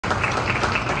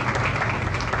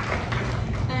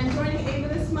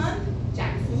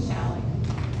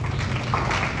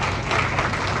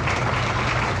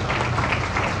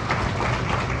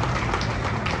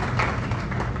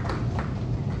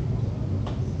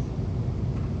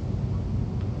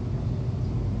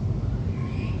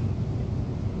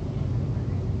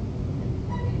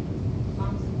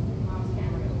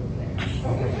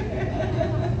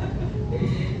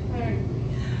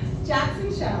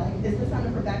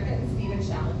Rebecca and Stephen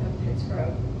Shallett of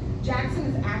Pittsgrove. Jackson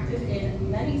is active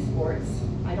in many sports.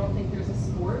 I don't think there's a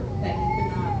sport that he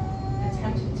could not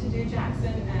attempt to do,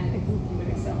 Jackson, and he would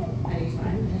excel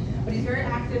anytime. But he's very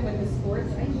active with his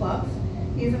sports and clubs.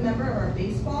 He is a member of our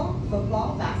baseball,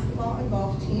 football, basketball, and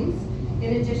golf teams,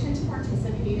 in addition to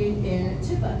participating in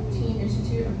TIPA, Teen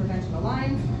Institute of Prevention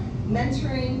Alliance,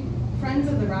 mentoring, Friends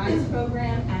of the Rise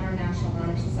program, and our National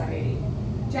Honor Society.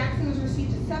 Jackson has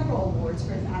received several awards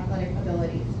for his athletic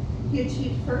abilities. He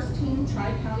achieved first team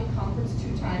Tri-County Conference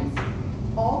 2 times,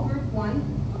 All Group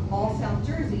 1, All South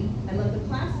Jersey, and led the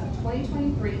class of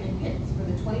 2023 in hits for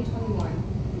the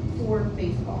 2021 for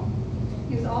baseball.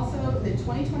 He was also the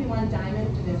 2021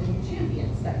 Diamond Division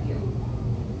champions that year.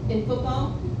 In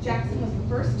football, Jackson was the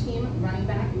first team running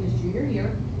back in his junior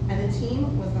year, and the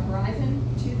team was the Horizon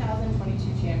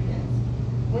 2022 champions.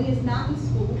 When he is not in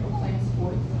school or playing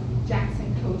sports,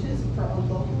 Jackson coaches for a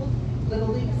local Little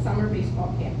League summer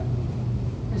baseball camp.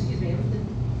 Excuse me, it was the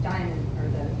Diamond, or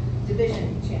the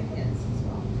Division champions as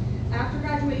well. After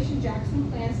graduation, Jackson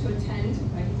plans to attend,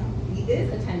 he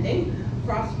is attending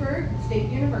Frostburg State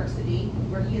University,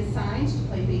 where he is signed to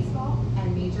play baseball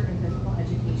and major in physical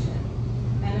education.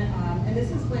 And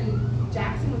this is when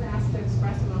Jackson was asked to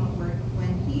express a moment where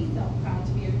when he felt proud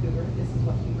to be a Cougar, this is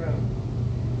what he wrote.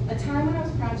 A time when I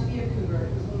was proud to be a Cougar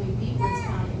was when we beat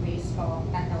Woodstown in baseball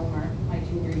at Elmer my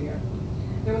junior year.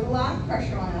 There was a lot of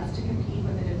pressure on us to compete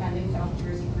with the defending South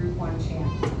Jersey Group 1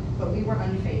 champs, but we were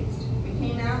unfazed. We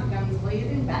came out guns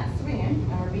blazing, bats swinging,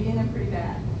 and we're beating them pretty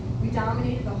bad. We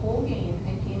dominated the whole game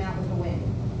and came out with a win.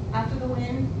 After the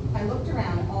win, I looked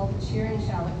around at all the cheering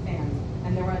Shallot fans,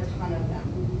 and there were a ton of them.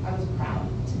 I was proud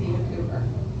to be a Cougar.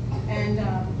 And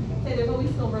say there's always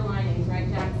silver linings, right,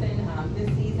 Jackson? This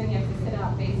season he has to sit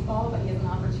out baseball, but he has an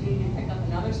opportunity to pick up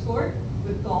another sport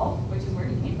with golf, which is where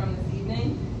he came from this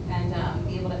evening, and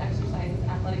be able to exercise his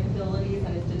athletic abilities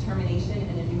and his determination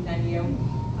in a new venue,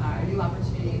 a new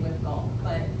opportunity with golf.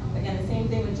 But again, the same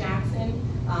thing with Jackson.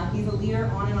 He's a leader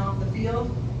on and off the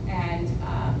field, and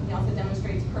he also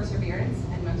demonstrates perseverance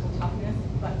and mental toughness,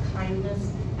 but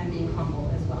kindness and being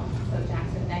humble as well. So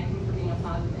Jackson, thank you for being a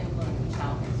positive influence in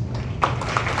Shallot.